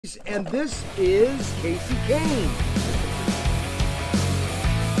And this is Kasey Kahne.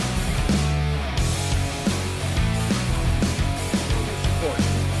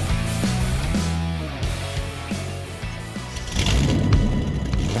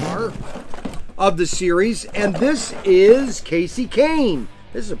 Of the series, and this is Kasey Kahne.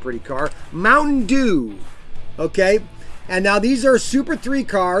 This is a pretty car. Mountain Dew. Okay, and now these are Super 3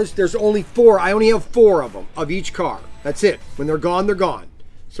 cars. There's only 4. I only have 4 of them, of each car. That's it. When they're gone, they're gone.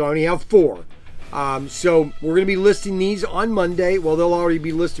 So I only have 4. So we're going to be listing these on Monday. Well, they'll already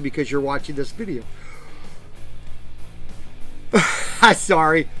be listed because you're watching this video.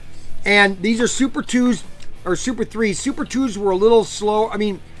 Sorry. And these are Super 2s, or Super 3s. Super 2s were a little slow. I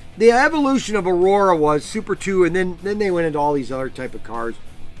mean, the evolution of Aurora was Super 2, and then they went into all these other type of cars.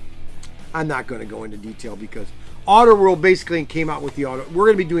 I'm not going to go into detail because Auto World basically came out with the auto. We're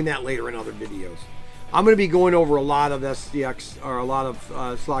going to be doing that later in other videos. I'm going to be going over a lot of SDX, or a lot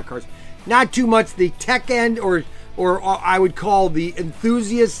of slot cars. Not too much the tech end, or I would call the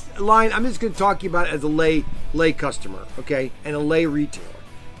enthusiast line. I'm just going to talk to you about it as a lay customer, okay, and a lay retailer,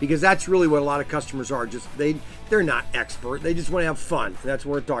 because that's really what a lot of customers are. Just they're not expert. They just want to have fun. And that's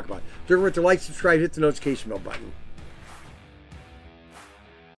what we're talking about. Don't forget to like, subscribe, hit the notification bell button.